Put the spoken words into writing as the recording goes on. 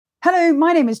Hello,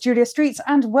 my name is Julia Streets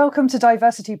and welcome to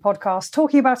Diversity Podcast,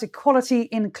 talking about equality,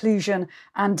 inclusion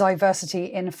and diversity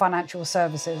in financial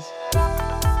services.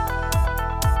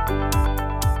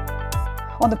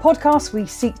 On the podcast, we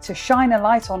seek to shine a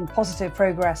light on positive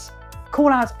progress, call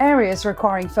out areas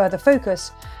requiring further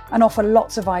focus and offer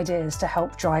lots of ideas to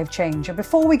help drive change. And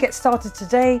before we get started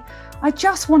today, I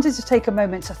just wanted to take a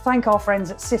moment to thank our friends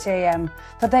at City AM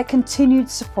for their continued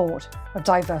support of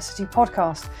Diversity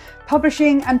Podcast,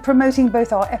 publishing and promoting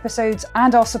both our episodes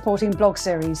and our supporting blog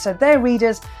series so their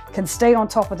readers can stay on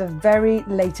top of the very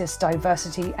latest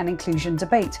diversity and inclusion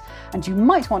debate. And you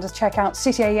might want to check out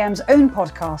City AM's own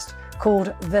podcast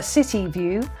called The City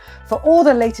View for all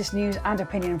the latest news and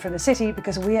opinion from the city,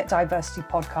 because we at Diversity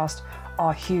Podcast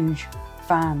are huge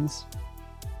fans.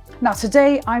 Now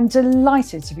today I'm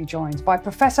delighted to be joined by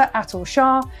Professor Atul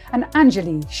Shah and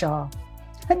Anjali Shah.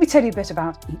 Let me tell you a bit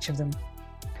about each of them.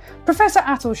 Professor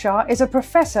Atul Shah is a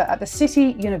professor at the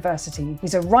City University.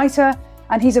 He's a writer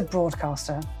and he's a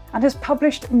broadcaster and has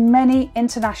published many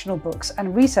international books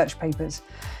and research papers.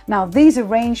 Now, these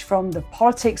range from the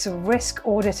politics of risk,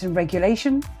 audit and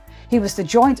regulation. He was the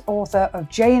joint author of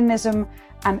Jainism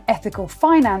and Ethical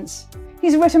Finance.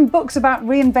 He's written books about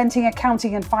reinventing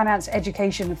accounting and finance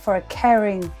education for a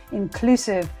caring,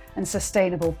 inclusive and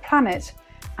sustainable planet,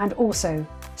 and also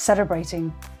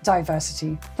celebrating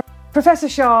diversity. Professor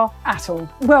Shah, Atul,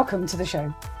 welcome to the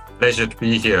show. Pleasure to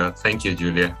be here. Thank you,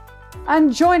 Julia.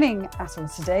 And joining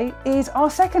Atul today is our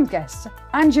second guest,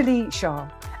 Anjali Shah.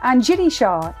 Anjali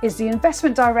Shah is the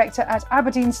Investment Director at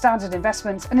Aberdeen Standard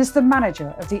Investments and is the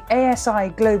manager of the ASI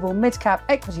Global Midcap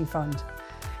Equity Fund.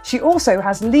 She also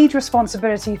has lead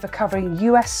responsibility for covering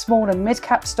US small and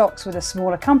mid-cap stocks with a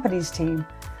smaller companies team,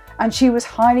 and she was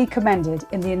highly commended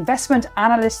in the Investment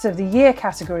Analyst of the Year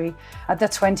category at the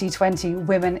 2020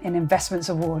 Women in Investments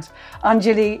Awards.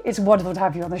 Anjali, it's wonderful to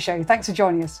have you on the show. Thanks for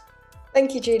joining us.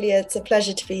 Thank you, Julia. It's a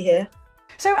pleasure to be here.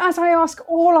 So as I ask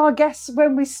all our guests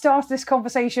when we start this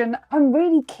conversation, I'm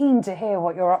really keen to hear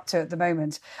what you're up to at the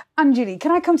moment. Anjali,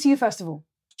 can I come to you first of all?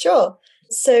 Sure.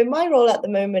 So my role at the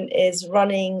moment is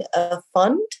running a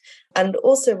fund, and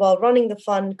also while running the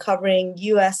fund, covering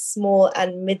US small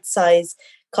and mid-size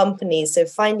companies. So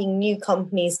finding new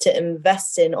companies to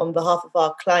invest in on behalf of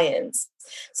our clients.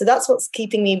 So that's what's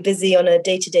keeping me busy on a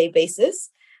day-to-day basis.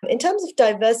 In terms of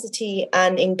diversity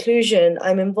and inclusion,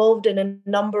 I'm involved in a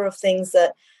number of things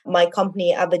that my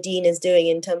company Aberdeen is doing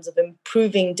in terms of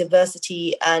improving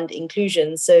diversity and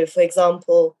inclusion. So, for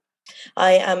example,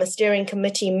 I am a steering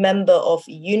committee member of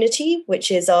Unity,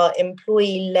 which is our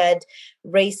employee-led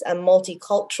race and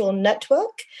multicultural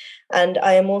network. And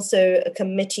I am also a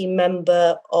committee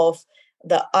member of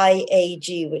the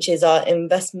IAG, which is our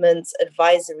investments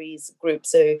advisories group.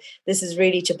 So this is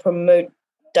really to promote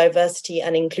diversity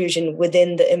and inclusion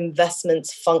within the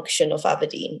investments function of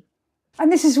Aberdeen.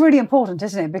 And this is really important,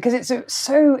 isn't it? Because it's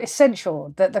so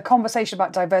essential that the conversation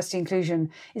about diversity and inclusion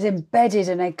is embedded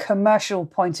in a commercial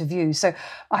point of view. So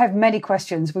I have many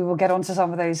questions. We will get onto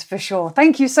some of those for sure.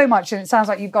 Thank you so much. And it sounds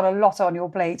like you've got a lot on your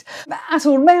plate.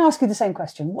 Atul, may I ask you the same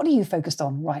question? What are you focused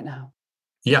on right now?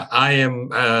 Yeah, I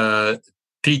am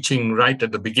teaching right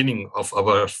at the beginning of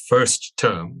our first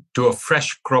term to a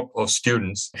fresh crop of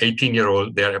students,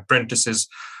 18-year-old. They are apprentices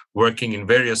working in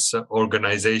various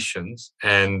organizations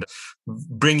and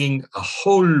bringing a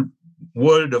whole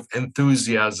world of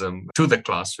enthusiasm to the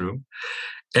classroom.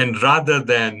 And rather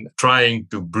than trying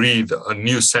to breathe a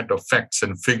new set of facts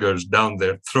and figures down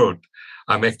their throat,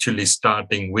 I'm actually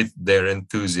starting with their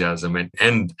enthusiasm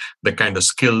and the kind of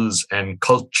skills and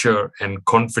culture and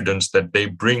confidence that they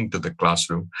bring to the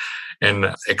classroom,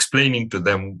 and explaining to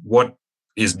them what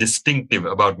is distinctive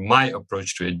about my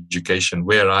approach to education,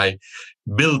 where I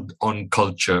build on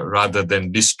culture rather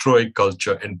than destroy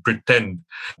culture and pretend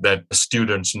that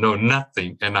students know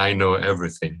nothing and I know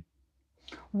everything.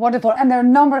 Wonderful. And there are a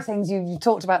number of things you've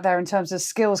talked about there in terms of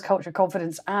skills, culture,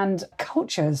 confidence and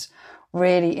cultures.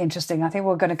 Really interesting. I think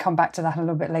we're going to come back to that a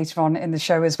little bit later on in the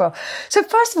show as well. So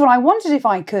first of all, I wondered if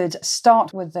I could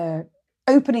start with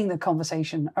opening the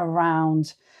conversation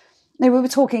around, we were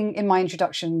talking in my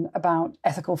introduction about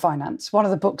ethical finance, one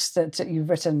of the books that you've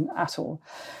written, Atul.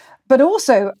 But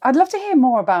also, I'd love to hear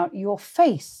more about your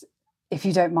faith, if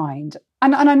you don't mind.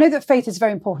 And I know that faith is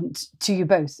very important to you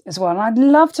both as well. And I'd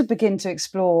love to begin to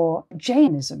explore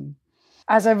Jainism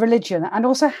as a religion and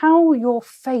also how your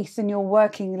faith and your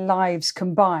working lives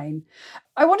combine.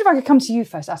 I wonder if I could come to you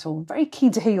first, Atul. Very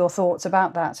keen to hear your thoughts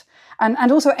about that.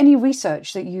 And also any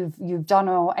research that you've done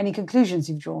or any conclusions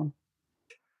you've drawn.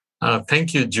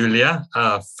 Thank you, Julia.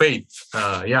 Faith.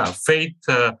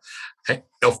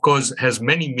 of course, has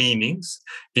many meanings.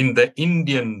 In the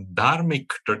Indian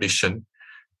dharmic tradition,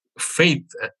 faith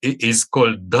is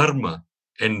called dharma,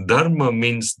 and dharma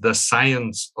means the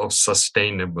science of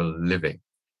sustainable living.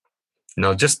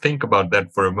 Now, just think about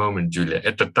that for a moment, Julia.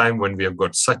 At a time when we have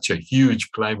got such a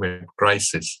huge climate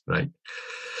crisis, right?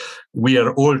 We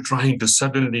are all trying to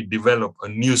suddenly develop a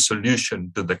new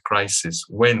solution to the crisis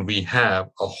when we have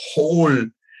a whole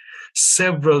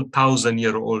several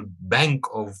thousand-year-old bank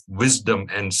of wisdom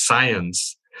and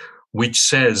science which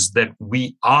says that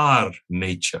we are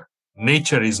nature.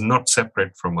 Nature is not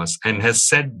separate from us, and has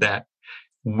said that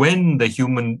when the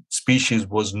human species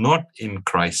was not in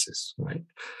crisis, right?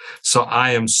 So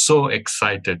I am so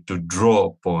excited to draw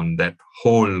upon that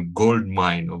whole gold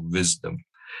mine of wisdom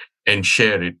and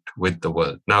share it with the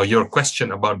world. Now, your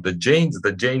question about the Jains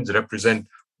represent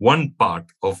one part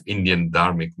of Indian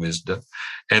dharmic wisdom.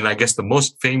 And I guess the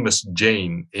most famous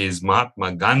Jain is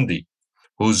Mahatma Gandhi,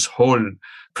 whose whole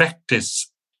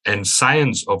practice and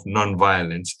science of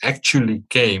nonviolence actually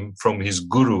came from his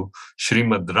guru,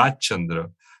 Srimad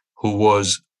Rajchandra, who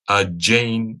was a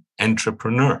Jain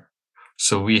entrepreneur.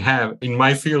 So we have, in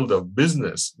my field of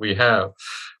business, we have,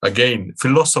 again,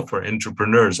 philosopher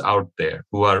entrepreneurs out there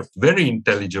who are very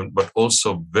intelligent, but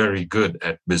also very good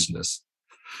at business.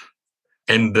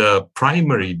 And the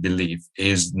primary belief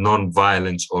is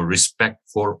nonviolence or respect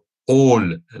for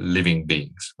all living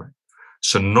beings, right?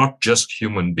 So not just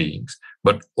human beings,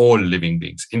 but all living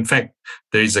beings. In fact,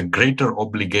 there is a greater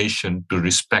obligation to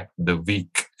respect the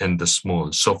weak and the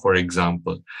small. So, for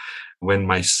example, when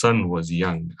my son was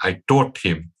young, I taught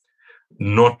him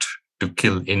not to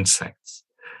kill insects.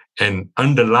 And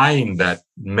underlying that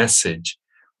message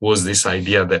was this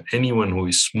idea that anyone who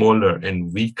is smaller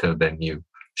and weaker than you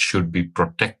should be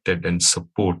protected and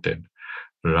supported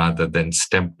rather than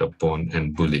stamped upon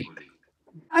and bullied.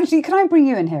 Anjali, can I bring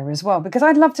you in here as well? Because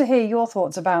I'd love to hear your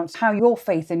thoughts about how your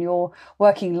faith and your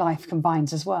working life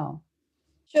combines as well.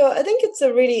 Sure. I think it's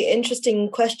a really interesting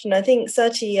question. I think,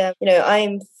 Sachi,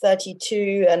 I'm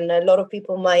 32 and a lot of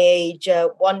people my age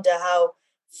wonder how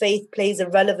faith plays a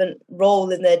relevant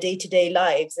role in their day-to-day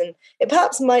lives. And it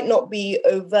perhaps might not be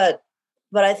overt,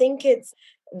 but I think it's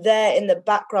there in the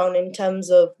background in terms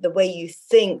of the way you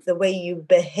think, the way you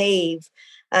behave.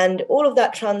 And all of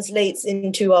that translates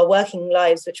into our working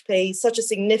lives, which play such a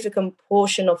significant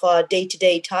portion of our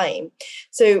day-to-day time.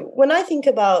 So when I think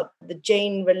about the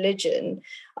Jain religion,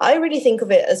 I really think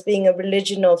of it as being a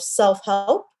religion of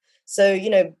self-help. So,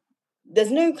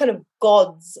 there's no kind of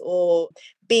gods or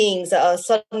beings that are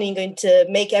suddenly going to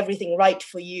make everything right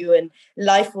for you and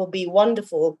life will be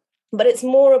wonderful. But it's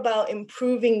more about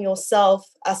improving yourself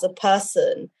as a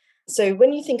person. So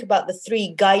when you think about the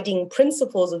three guiding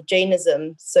principles of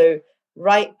Jainism, so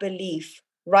right belief,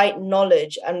 right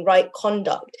knowledge, and right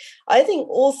conduct, I think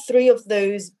all three of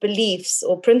those beliefs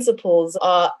or principles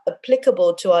are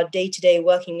applicable to our day-to-day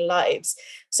working lives.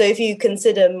 So if you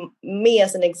consider me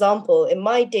as an example, in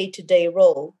my day-to-day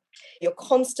role, you're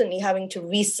constantly having to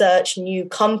research new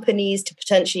companies to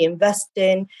potentially invest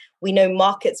in. We know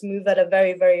markets move at a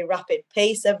very, very rapid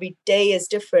pace. Every day is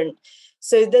different.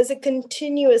 So there's a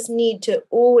continuous need to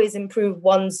always improve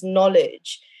one's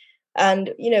knowledge.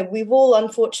 And, we've all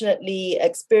unfortunately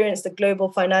experienced the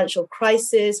global financial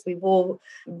crisis. We've all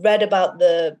read about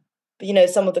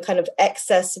some of the kind of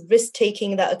excess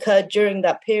risk-taking that occurred during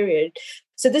that period.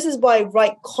 So this is why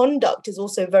right conduct is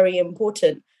also very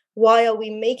important. Why are we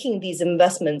making these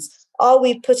investments? Are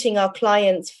we putting our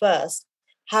clients first?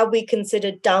 Have we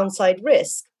considered downside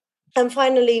risk? And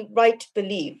finally, right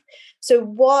belief. So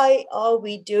why are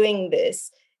we doing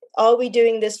this? Are we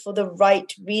doing this for the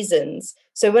right reasons?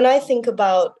 So when I think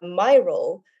about my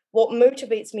role, what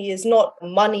motivates me is not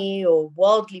money or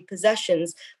worldly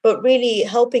possessions, but really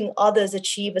helping others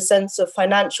achieve a sense of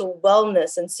financial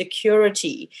wellness and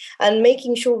security and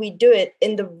making sure we do it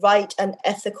in the right and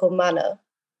ethical manner.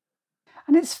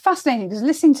 And it's fascinating because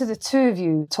listening to the two of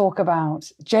you talk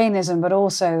about Jainism, but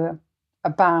also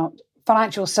about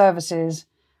financial services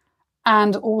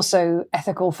and also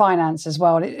ethical finance as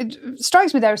well. It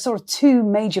strikes me there are sort of two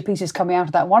major pieces coming out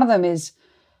of that. One of them is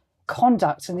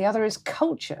conduct and the other is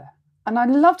culture. And I'd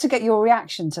love to get your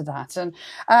reaction to that. And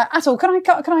Atul,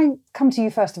 can I come to you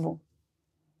first of all?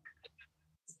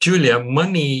 Julia,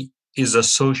 money is a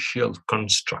social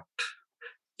construct.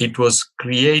 It was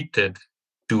created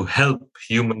to help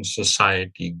human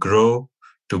society grow,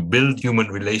 to build human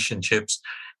relationships,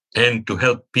 and to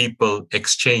help people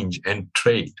exchange and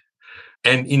trade.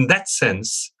 And in that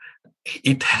sense,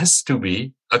 it has to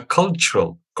be a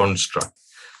cultural construct.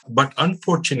 But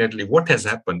unfortunately, what has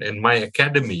happened, and my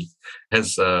academy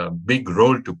has a big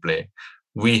role to play,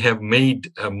 we have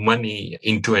made money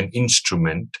into an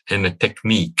instrument and a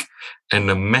technique and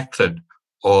a method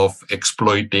of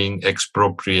exploiting,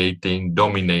 expropriating,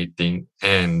 dominating,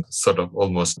 and sort of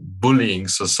almost bullying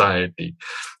society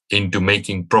into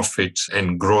making profits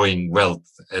and growing wealth,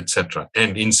 etc.,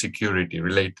 and insecurity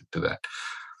related to that.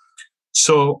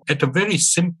 So at a very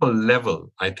simple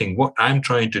level, I think what I'm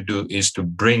trying to do is to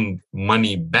bring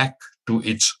money back to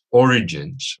its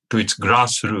origins, to its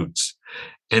grassroots,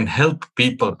 and help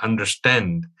people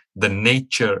understand the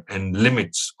nature and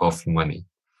limits of money.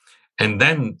 And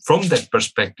then from that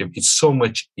perspective, it's so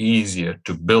much easier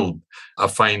to build a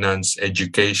finance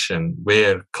education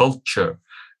where culture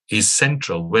is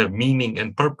central, where meaning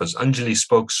and purpose. Anjali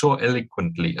spoke so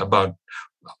eloquently about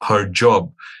her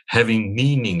job having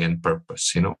meaning and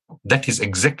purpose. That is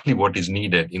exactly what is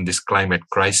needed in this climate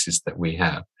crisis that we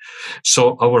have.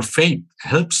 So our faith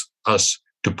helps us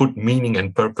to put meaning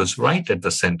and purpose right at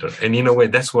the center. And in a way,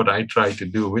 that's what I try to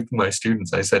do with my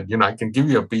students. I said, I can give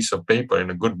you a piece of paper and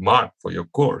a good mark for your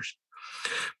course.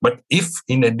 But if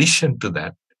in addition to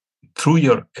that, through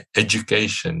your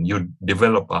education, you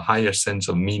develop a higher sense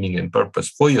of meaning and purpose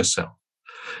for yourself,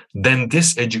 then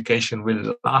this education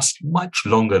will last much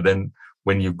longer than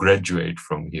when you graduate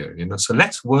from here. So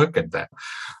let's work at that.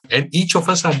 And each of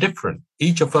us are different.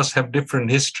 Each of us have different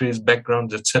histories,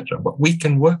 backgrounds, etc. But we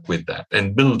can work with that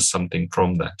and build something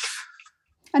from that.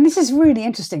 And this is really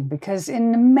interesting because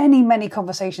in many, many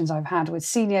conversations I've had with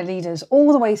senior leaders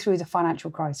all the way through the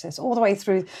financial crisis, all the way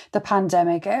through the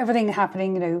pandemic, everything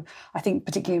happening, I think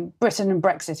particularly in Britain and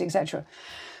Brexit, etc.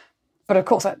 But of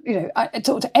course, I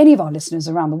talk to any of our listeners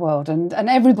around the world and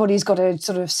everybody's got a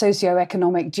sort of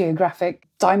socioeconomic, geographic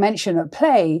dimension at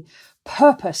play.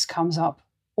 Purpose comes up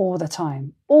all the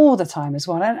time as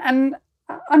well. And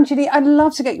Anjali, I'd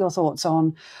love to get your thoughts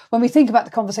on when we think about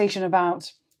the conversation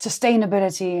about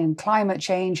sustainability and climate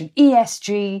change and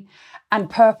ESG and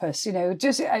purpose.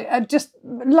 I'd just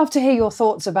love to hear your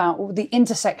thoughts about the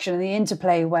intersection and the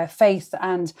interplay where faith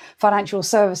and financial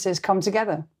services come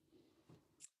together.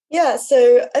 Yeah,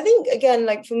 so I think, again,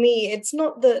 for me, it's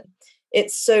not that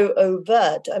it's so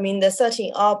overt. I mean, there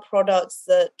certainly are products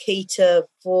that cater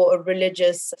for a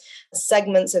religious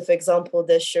segment. So, for example,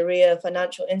 there's Sharia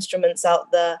financial instruments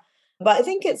out there. But I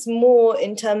think it's more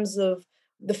in terms of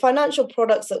the financial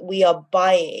products that we are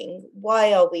buying.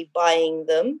 Why are we buying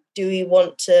them? Do we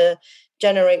want to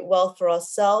generate wealth for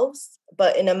ourselves,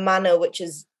 but in a manner which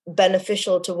is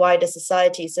beneficial to wider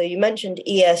society? So you mentioned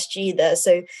ESG there.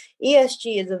 So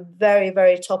ESG is a very,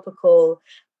 very topical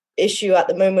issue at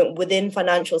the moment within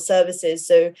financial services.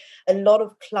 So a lot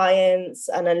of clients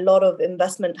and a lot of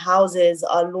investment houses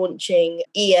are launching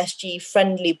ESG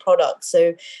friendly products.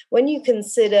 So when you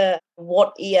consider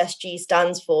what ESG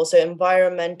stands for, so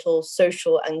environmental,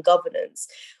 social, and governance,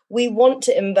 we want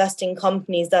to invest in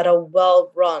companies that are well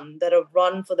run, that are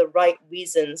run for the right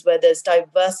reasons, where there's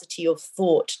diversity of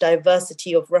thought,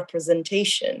 diversity of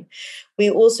representation.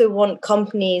 We also want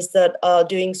companies that are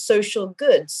doing social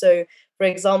good. So, for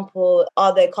example,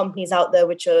 are there companies out there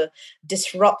which are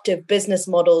disruptive business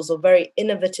models or very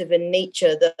innovative in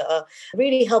nature that are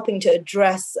really helping to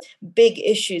address big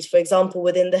issues? For example,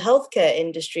 within the healthcare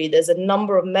industry, there's a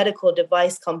number of medical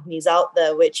device companies out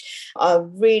there which are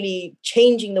really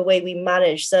changing the way we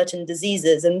manage certain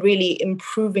diseases and really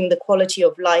improving the quality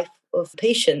of life of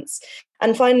patients.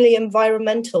 And finally,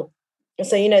 environmental.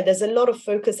 So, there's a lot of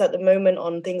focus at the moment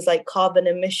on things like carbon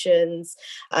emissions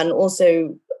and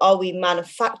also, are we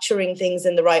manufacturing things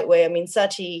in the right way? I mean,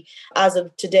 certainly as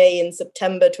of today in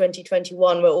September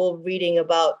 2021, we're all reading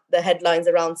about the headlines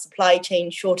around supply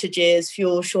chain shortages,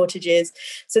 fuel shortages.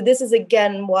 So this is,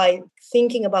 again, why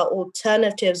thinking about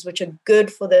alternatives which are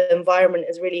good for the environment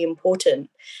is really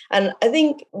important. And I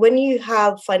think when you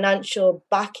have financial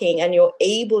backing and you're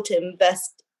able to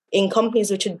invest in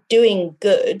companies which are doing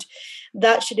good,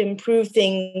 that should improve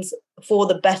things for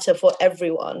the better for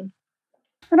everyone.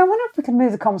 And I wonder if we can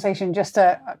move the conversation just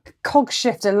a cog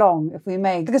shift along, if we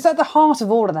may, because at the heart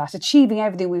of all of that, achieving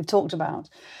everything we've talked about,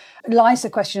 lies the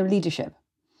question of leadership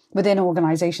within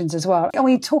organisations as well. And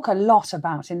we talk a lot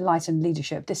about enlightened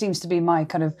leadership. This seems to be my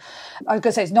kind of, I was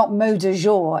going to say, it's not mot du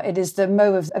jour, it is the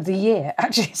mot of the year,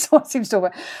 actually. So it seems to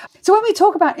talk about. So when we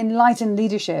talk about enlightened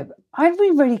leadership, I'd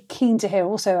be really keen to hear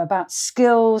also about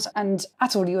skills. And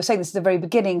Atul, you were saying this at the very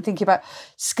beginning, thinking about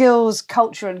skills,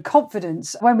 culture and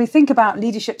confidence. When we think about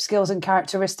leadership skills and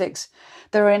characteristics,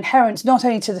 that are inherent not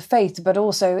only to the faith, but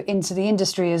also into the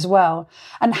industry as well,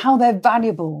 and how they're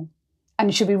valuable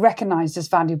and should be recognised as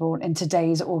valuable in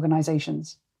today's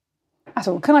organisations.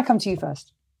 Atul, can I come to you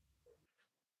first?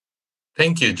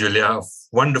 Thank you, Julia.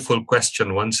 Wonderful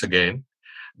question once again.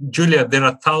 Julia, there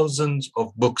are thousands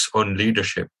of books on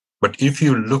leadership, but if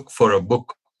you look for a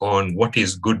book on what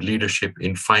is good leadership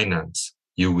in finance,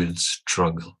 you will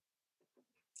struggle.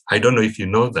 I don't know if you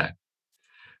know that,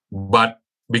 but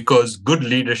because good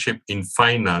leadership in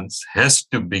finance has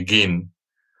to begin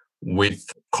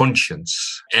with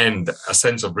conscience and a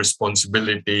sense of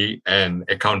responsibility and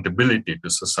accountability to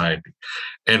society.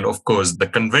 And of course, the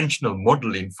conventional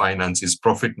model in finance is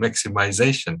profit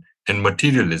maximization and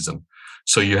materialism.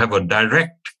 So you have a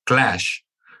direct clash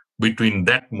between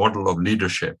that model of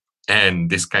leadership and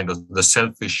this kind of the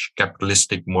selfish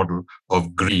capitalistic model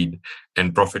of greed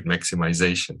and profit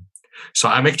maximization. So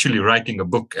I'm actually writing a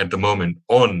book at the moment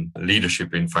on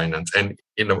leadership in finance and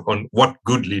on what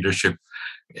good leadership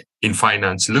in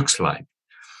finance looks like.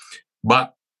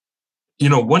 But,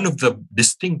 one of the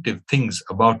distinctive things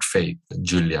about faith,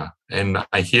 Julia, and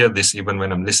I hear this even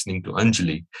when I'm listening to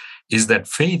Anjali, is that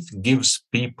faith gives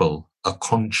people a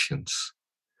conscience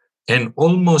and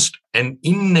almost an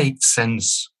innate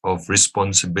sense of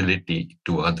responsibility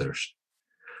to others.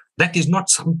 That is not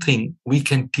something we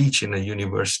can teach in a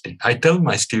university. I tell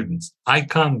my students, I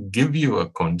can't give you a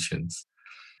conscience,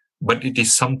 but it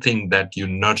is something that you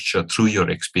nurture through your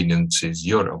experiences,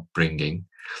 your upbringing,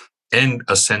 and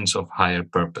a sense of higher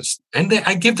purpose. And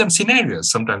I give them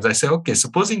scenarios. Sometimes I say, okay,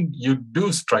 supposing you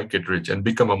do strike it rich and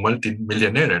become a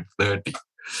multi-millionaire at 30,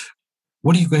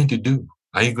 what are you going to do?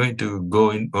 Are you going to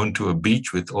go onto a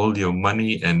beach with all your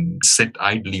money and sit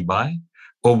idly by?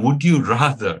 Or would you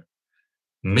rather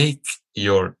make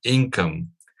your income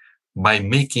by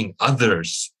making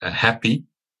others happy,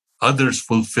 others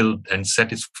fulfilled and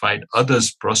satisfied,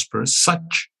 others prosperous,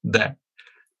 such that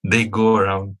they go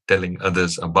around telling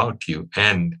others about you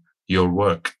and your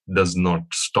work does not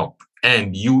stop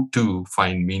and you too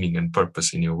find meaning and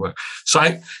purpose in your work.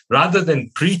 So rather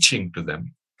than preaching to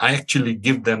them, I actually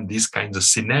give them these kinds of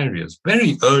scenarios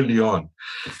very early on.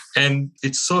 And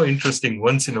it's so interesting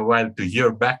once in a while to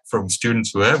hear back from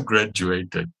students who have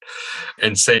graduated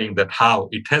and saying that how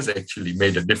it has actually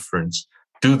made a difference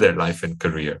to their life and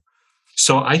career.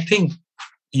 So I think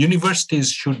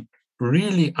universities should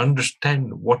really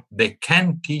understand what they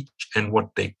can teach and what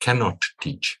they cannot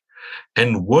teach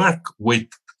and work with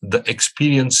the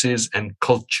experiences and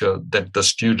culture that the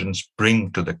students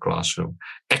bring to the classroom.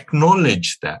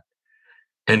 Acknowledge that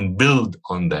and build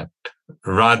on that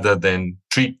rather than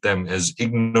treat them as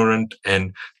ignorant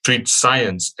and treat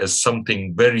science as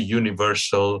something very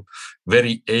universal,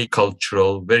 very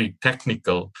acultural, very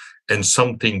technical, and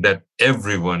something that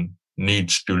everyone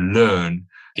needs to learn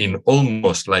in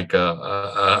almost like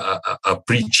a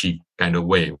preachy kind of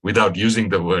way without using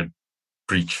the word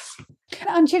preach.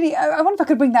 Anjali, I wonder if I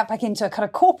could bring that back into a kind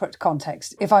of corporate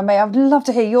context, if I may. I'd love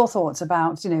to hear your thoughts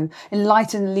about,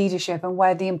 enlightened leadership and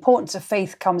where the importance of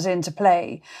faith comes into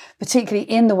play, particularly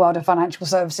in the world of financial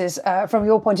services, from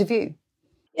your point of view.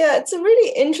 Yeah, it's a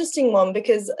really interesting one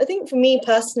because I think for me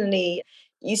personally,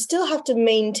 you still have to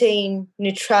maintain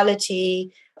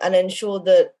neutrality and ensure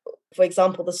that, for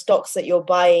example, the stocks that you're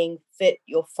buying fit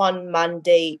your fund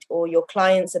mandate or your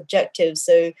client's objectives.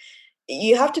 So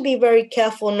you have to be very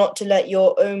careful not to let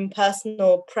your own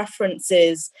personal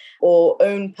preferences or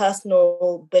own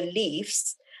personal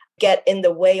beliefs get in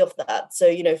the way of that.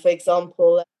 So, for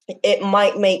example, it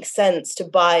might make sense to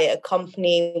buy a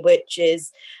company which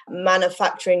is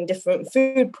manufacturing different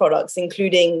food products,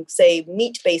 including, say,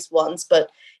 meat-based ones, but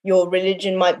your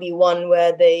religion might be one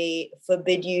where they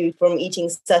forbid you from eating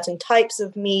certain types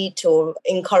of meat or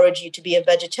encourage you to be a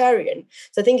vegetarian.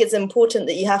 So I think it's important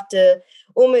that you have to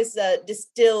almost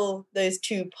distill those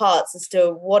two parts as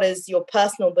to what is your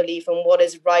personal belief and what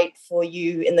is right for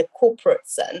you in the corporate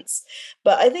sense.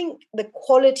 But I think the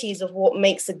qualities of what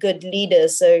makes a good leader,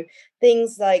 so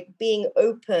things like being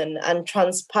open and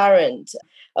transparent,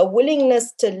 a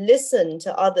willingness to listen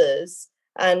to others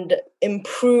and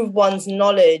improve one's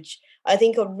knowledge, I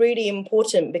think are really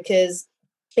important because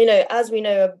as we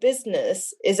know, a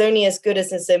business is only as good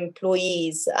as its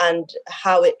employees and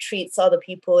how it treats other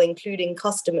people, including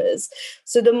customers.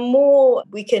 So the more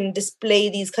we can display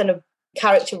these kind of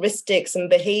characteristics and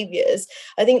behaviors,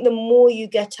 I think the more you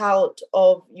get out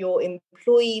of your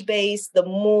employee base, the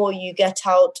more you get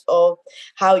out of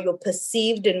how you're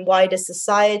perceived in wider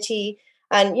society.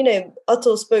 And,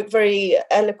 Atul spoke very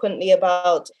eloquently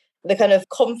about the kind of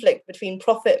conflict between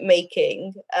profit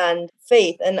making and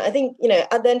faith. And I think,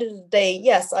 at the end of the day,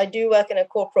 yes, I do work in a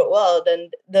corporate world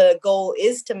and the goal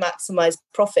is to maximize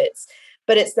profits,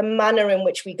 but it's the manner in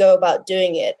which we go about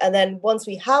doing it. And then once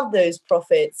we have those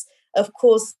profits, of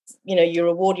course, you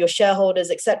reward your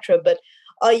shareholders, etc. But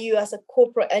Are you, as a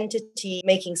corporate entity,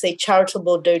 making, say,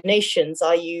 charitable donations?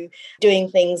 Are you doing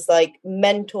things like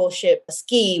mentorship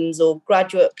schemes or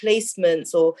graduate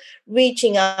placements, or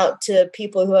reaching out to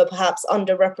people who are perhaps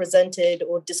underrepresented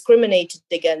or discriminated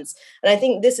against? And I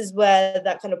think this is where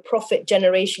that kind of profit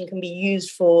generation can be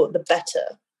used for the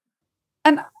better.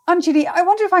 And Anjali, I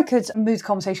wonder if I could move the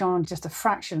conversation on just a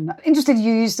fraction. Interested,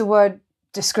 you used the word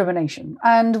discrimination.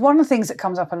 And one of the things that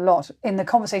comes up a lot in the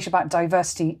conversation about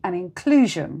diversity and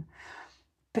inclusion,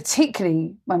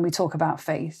 particularly when we talk about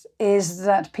faith, is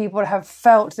that people have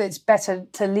felt that it's better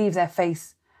to leave their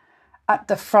faith at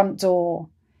the front door,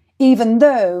 even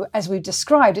though, as we've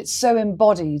described, it's so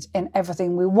embodied in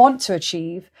everything we want to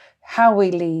achieve, how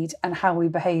we lead and how we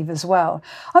behave as well.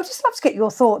 I'd just love to get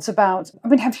your thoughts about,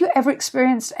 have you ever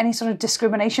experienced any sort of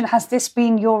discrimination? Has this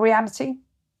been your reality?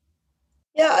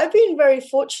 Yeah, I've been very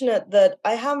fortunate that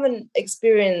I haven't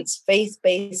experienced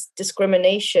faith-based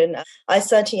discrimination. I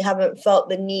certainly haven't felt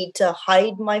the need to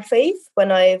hide my faith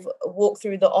when I've walked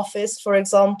through the office, for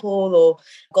example, or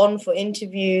gone for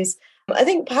interviews. I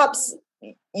think perhaps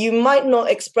you might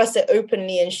not express it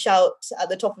openly and shout at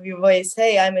the top of your voice,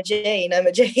 "Hey, I'm a Jain,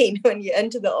 when you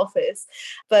enter the office.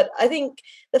 But I think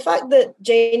the fact that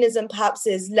Jainism perhaps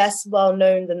is less well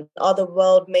known than other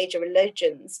world major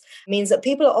religions means that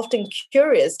people are often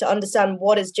curious to understand,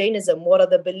 what is Jainism? What are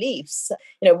the beliefs?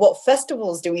 What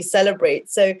festivals do we celebrate?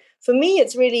 So for me,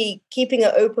 it's really keeping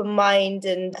an open mind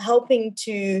and helping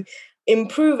to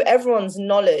improve everyone's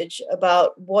knowledge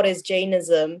about what is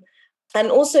Jainism. And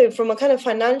also from a kind of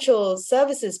financial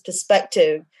services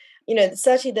perspective,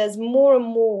 certainly there's more and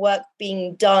more work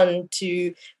being done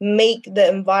to make the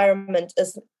environment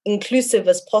as inclusive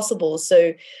as possible.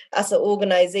 So as an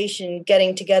organization,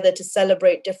 getting together to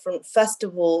celebrate different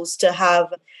festivals, to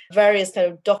have various kind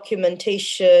of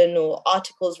documentation or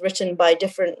articles written by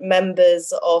different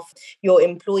members of your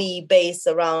employee base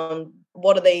around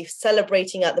what are they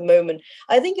celebrating at the moment.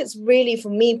 I think it's really, for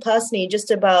me personally, just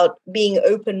about being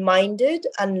open-minded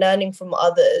and learning from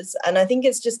others. And I think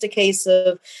it's just a case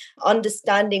of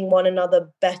understanding one another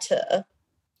better.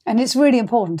 And it's really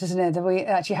important, isn't it, that we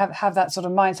actually have that sort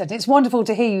of mindset. It's wonderful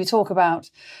to hear you talk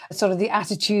about sort of the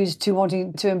attitude to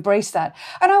wanting to embrace that.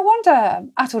 And I wonder,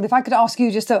 Atul, if I could ask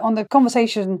you just on the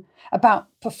conversation about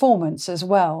performance as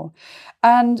well.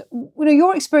 And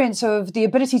your experience of the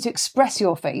ability to express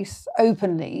your faith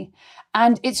openly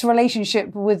and its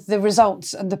relationship with the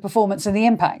results and the performance and the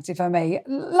impact, if I may.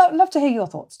 Love to hear your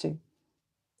thoughts too.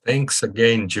 Thanks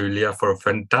again, Julia, for a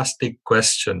fantastic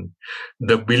question.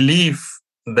 The belief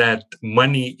that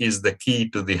money is the key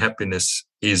to the happiness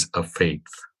is a faith.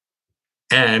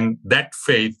 And that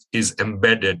faith is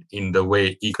embedded in the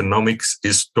way economics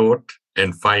is taught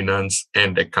and finance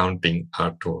and accounting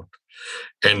are taught.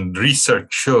 And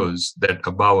research shows that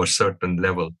above a certain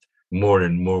level, more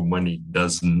and more money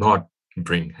does not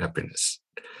bring happiness.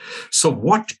 So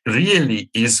what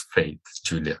really is faith,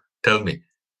 Julia? Tell me.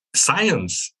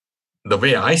 Science, the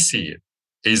way I see it,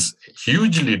 is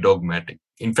hugely dogmatic.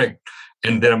 In fact,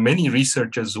 and there are many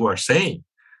researchers who are saying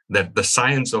that the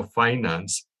science of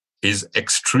finance is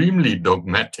extremely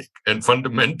dogmatic and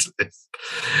fundamentalist.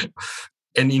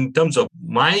 And in terms of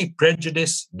my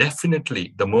prejudice,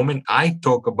 definitely the moment I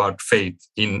talk about faith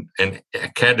in an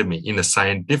academy, in a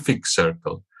scientific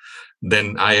circle,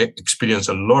 then I experience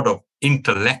a lot of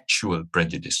intellectual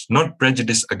prejudice, not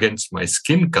prejudice against my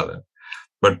skin color,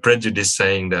 but prejudice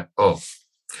saying that,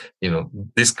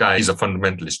 this guy is a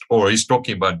fundamentalist, or he's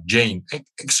talking about Jain.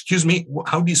 Excuse me,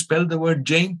 how do you spell the word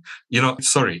Jain?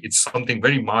 Sorry, it's something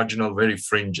very marginal, very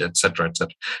fringe, etc.,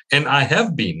 etc. And I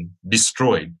have been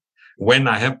destroyed when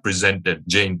I have presented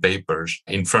Jain papers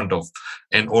in front of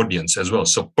an audience as well.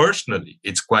 So personally,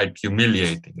 it's quite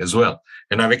humiliating as well.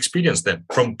 And I've experienced that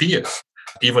from peers,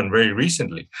 even very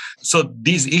recently. So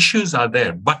these issues are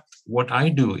there. But what I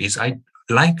do is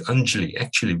like Anjali,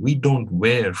 actually, we don't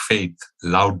wear faith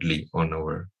loudly on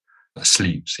our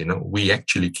sleeves. We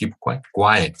actually keep quite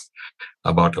quiet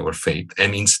about our faith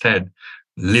and instead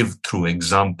live through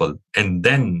example. And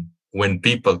then when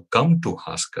people come to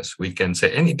ask us, we can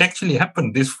say, and it actually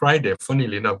happened this Friday,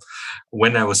 funnily enough,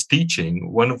 when I was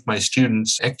teaching, one of my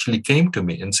students actually came to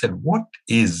me and said, "What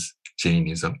is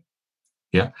Jainism?"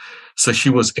 Yeah. So she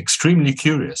was extremely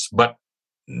curious, but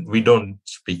we don't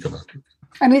speak about it.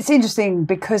 And it's interesting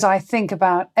because I think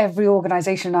about every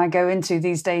organization I go into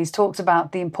these days talks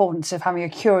about the importance of having a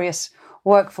curious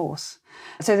workforce.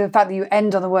 So the fact that you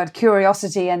end on the word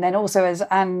curiosity, and then also, as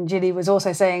Anjali was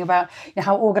also saying about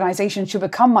how organizations should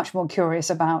become much more curious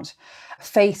about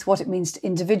faith, what it means to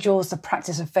individuals, the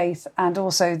practice of faith, and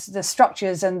also the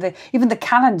structures and even the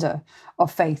calendar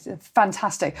of faith.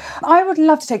 Fantastic. I would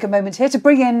love to take a moment here to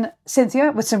bring in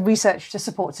Cynthia with some research to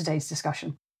support today's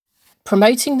discussion.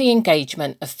 Promoting the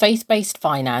engagement of faith-based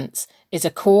finance is a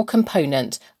core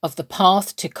component of the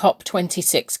Path to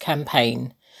COP26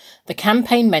 campaign. The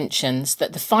campaign mentions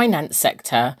that the finance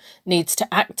sector needs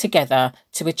to act together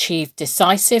to achieve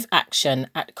decisive action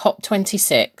at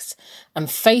COP26,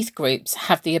 and faith groups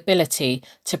have the ability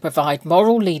to provide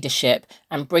moral leadership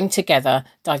and bring together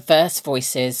diverse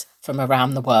voices from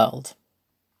around the world.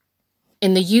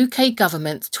 In the UK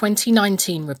government's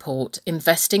 2019 report,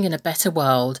 Investing in a Better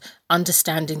World,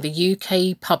 Understanding the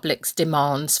UK Public's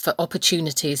Demands for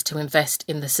Opportunities to Invest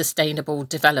in the Sustainable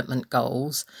Development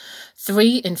Goals,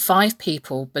 3 in 5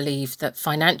 people believe that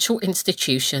financial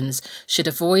institutions should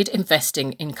avoid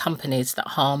investing in companies that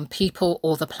harm people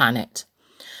or the planet.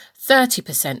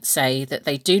 30% say that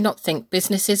they do not think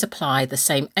businesses apply the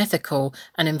same ethical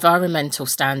and environmental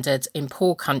standards in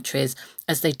poor countries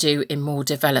as they do in more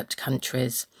developed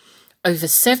countries. Over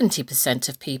 70%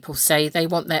 of people say they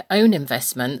want their own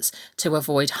investments to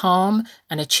avoid harm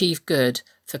and achieve good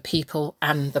for people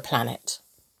and the planet.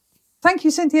 Thank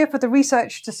you, Cynthia, for the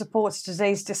research to support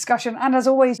today's discussion. And as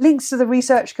always, links to the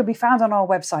research can be found on our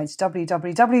website,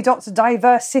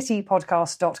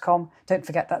 www.diversitypodcast.com. Don't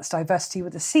forget that's diversity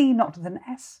with a C, not with an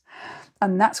S.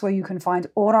 And that's where you can find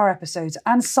all our episodes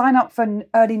and sign up for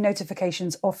early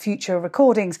notifications of future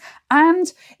recordings.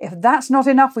 And if that's not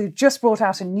enough, we've just brought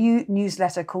out a new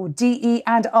newsletter called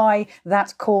DE&I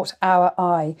That Caught Our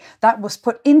Eye. That was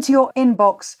put into your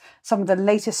inbox, some of the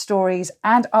latest stories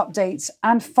and updates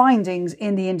and findings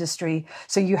in the industry,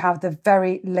 so you have the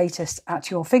very latest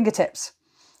at your fingertips.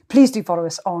 Please do follow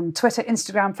us on Twitter,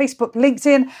 Instagram, Facebook,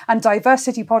 LinkedIn, and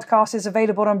Diversity Podcast is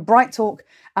available on Bright Talk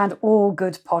and all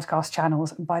good podcast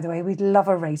channels. And by the way, we'd love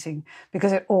a rating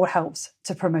because it all helps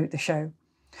to promote the show.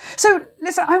 So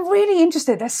listen, I'm really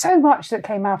interested. There's so much that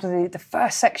came out of the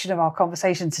first section of our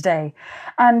conversation today.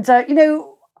 And,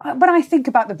 when I think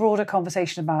about the broader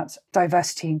conversation about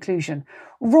diversity inclusion,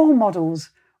 role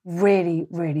models really,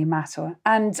 really matter.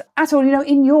 And Atul,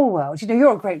 in your world,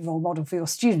 you're a great role model for your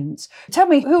students. Tell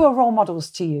me, who are role models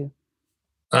to you?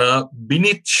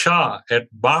 Bineet Shah at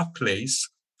Barclays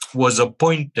was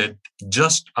appointed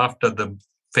just after the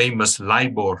famous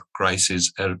LIBOR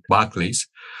crisis at Barclays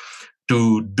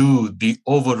to do the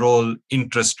overall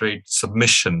interest rate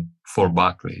submission for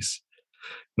Barclays.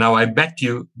 Now, I bet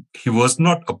you he was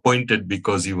not appointed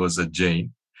because he was a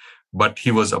Jain, but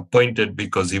he was appointed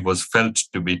because he was felt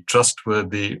to be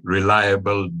trustworthy,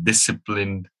 reliable,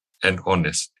 disciplined, and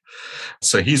honest.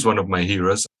 So he's one of my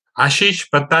heroes. Ashish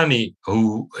Patani,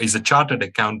 who is a chartered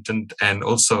accountant and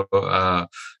also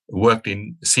worked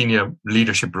in senior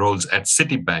leadership roles at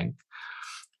Citibank,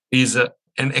 is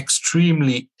an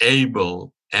extremely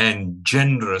able and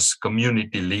generous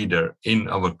community leader in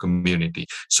our community.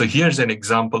 So here's an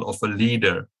example of a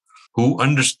leader who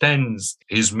understands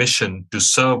his mission to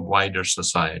serve wider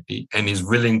society and is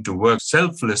willing to work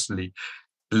selflessly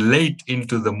late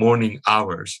into the morning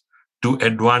hours to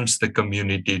advance the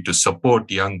community, to support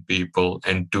young people,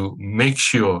 and to make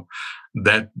sure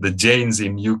that the Jains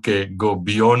in UK go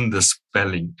beyond the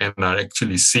spelling and are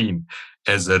actually seen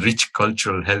as a rich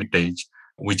cultural heritage,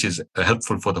 which is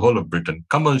helpful for the whole of Britain.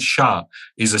 Kamal Shah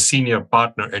is a senior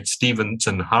partner at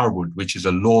Stevenson Harwood, which is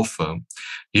a law firm.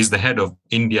 He's the head of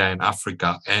India and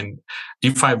Africa. And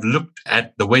if I've looked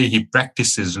at the way he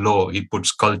practices law, he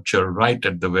puts culture right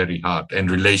at the very heart and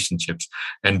relationships.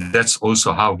 And that's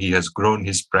also how he has grown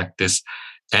his practice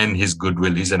and his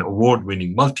goodwill. He's an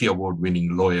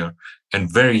multi-award-winning lawyer and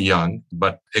very young,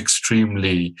 but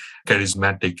extremely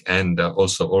charismatic and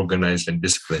also organized and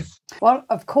disciplined. Well,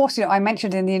 of course, I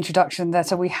mentioned in the introduction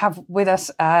that we have with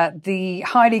us the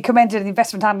highly commended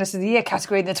Investment Analyst of the Year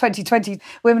category in the 2020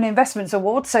 Women Investments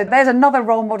Award. So there's another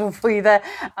role model for you there.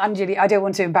 Anjali, I don't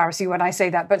want to embarrass you when I say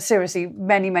that, but seriously,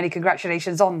 many, many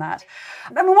congratulations on that.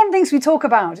 I mean, one of the things we talk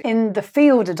about in the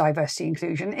field of diversity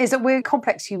inclusion is that we're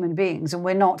complex human beings and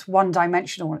we're not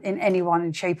one-dimensional in any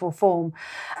one shape or form.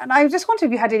 And I just wonder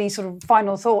if you had any sort of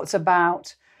final thoughts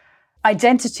about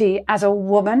identity as a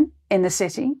woman in the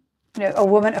city, a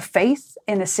woman of faith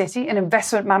in the city, an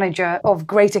investment manager of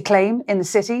great acclaim in the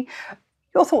city.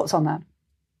 Your thoughts on that?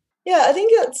 Yeah, I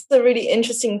think that's a really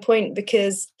interesting point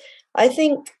because I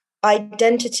think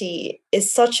identity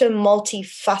is such a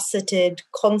multifaceted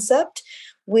concept.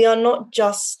 We are not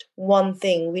just one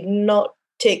thing. We do not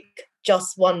tick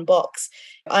just one box.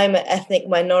 I'm an ethnic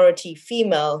minority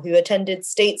female who attended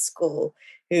state school,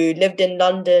 who lived in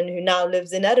London, who now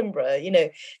lives in Edinburgh.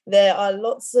 There are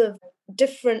lots of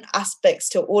different aspects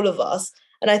to all of us.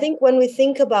 And I think when we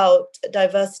think about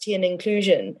diversity and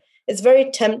inclusion, it's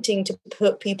very tempting to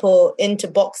put people into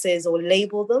boxes or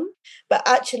label them. But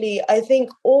actually, I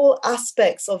think all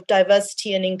aspects of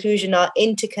diversity and inclusion are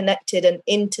interconnected and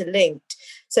interlinked.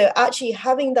 So actually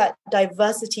having that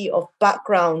diversity of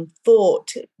background,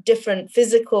 thought, different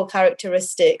physical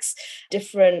characteristics,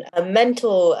 different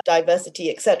mental diversity,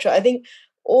 etc. I think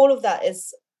all of that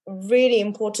is really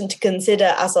important to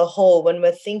consider as a whole when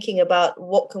we're thinking about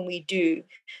what can we do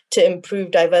to improve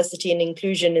diversity and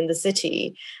inclusion in the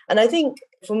city. And I think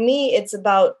for me, it's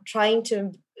about trying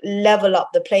to level up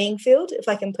the playing field, if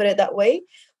I can put it that way.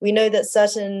 We know that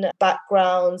certain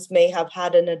backgrounds may have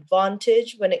had an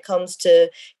advantage when it comes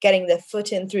to getting their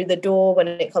foot in through the door, when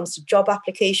it comes to job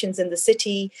applications in the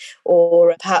city,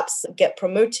 or perhaps get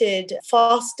promoted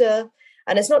faster.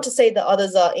 And it's not to say that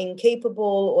others are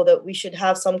incapable or that we should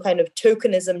have some kind of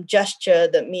tokenism gesture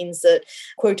that means that,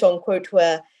 quote unquote,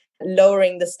 we're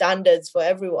lowering the standards for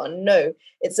everyone. No,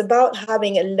 it's about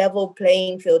having a level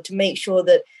playing field to make sure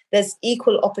that there's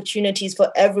equal opportunities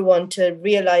for everyone to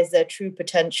realize their true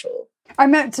potential.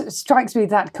 It strikes me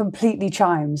that completely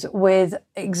chimes with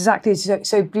exactly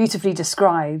so beautifully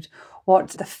described what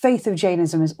the faith of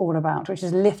Jainism is all about, which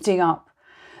is lifting up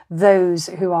those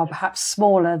who are perhaps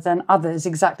smaller than others,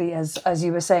 exactly as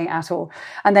you were saying, Atul.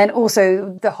 And then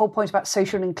also the whole point about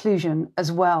social inclusion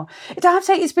as well. I have to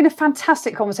say, it's been a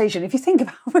fantastic conversation. If you think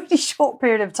about a really short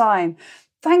period of time,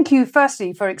 thank you,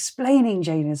 firstly, for explaining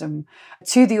Jainism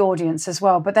to the audience as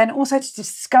well, but then also to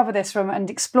discover this and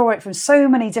explore it from so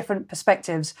many different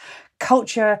perspectives: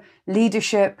 culture,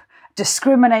 leadership,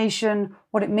 discrimination,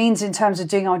 what it means in terms of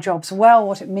doing our jobs well,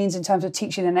 what it means in terms of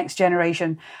teaching the next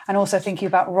generation, and also thinking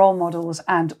about role models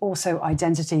and also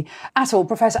identity.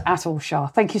 Professor Atul Shah,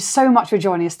 thank you so much for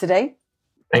joining us today.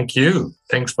 Thank you.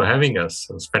 Thanks for having us.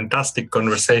 It was a fantastic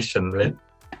conversation, Lynn.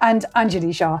 And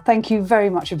Anjali Shah, thank you very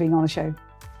much for being on the show.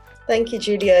 Thank you,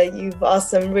 Julia. You've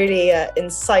asked some really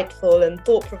insightful and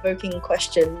thought-provoking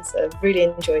questions. I've really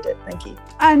enjoyed it. Thank you.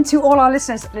 And to all our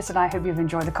listeners, listen, I hope you've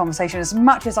enjoyed the conversation as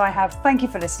much as I have. Thank you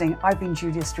for listening. I've been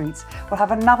Julia Streets. We'll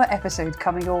have another episode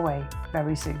coming your way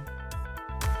very soon.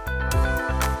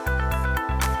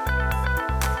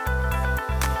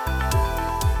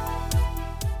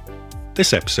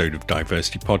 This episode of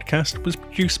Diversity Podcast was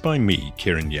produced by me,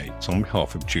 Kieran Yates, on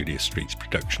behalf of Julia Streets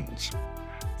Productions.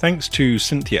 Thanks to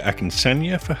Cynthia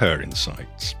Akinsanya for her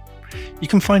insights. You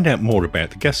can find out more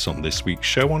about the guests on this week's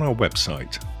show on our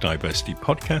website,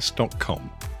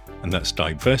 diversitypodcast.com, and that's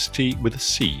diversity with a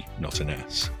C, not an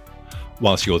S.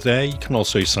 Whilst you're there, you can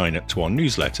also sign up to our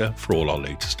newsletter for all our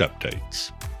latest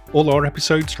updates. All our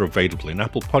episodes are available in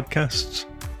Apple Podcasts,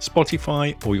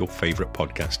 Spotify, or your favourite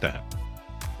podcast app.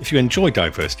 If you enjoy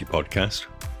Diversity Podcast,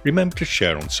 remember to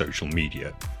share on social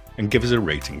media and give us a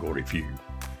rating or review.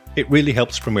 It really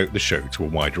helps promote the show to a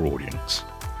wider audience.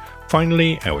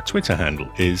 Finally, our Twitter handle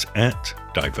is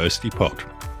 @DiversityPod.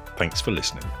 Thanks for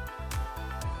listening.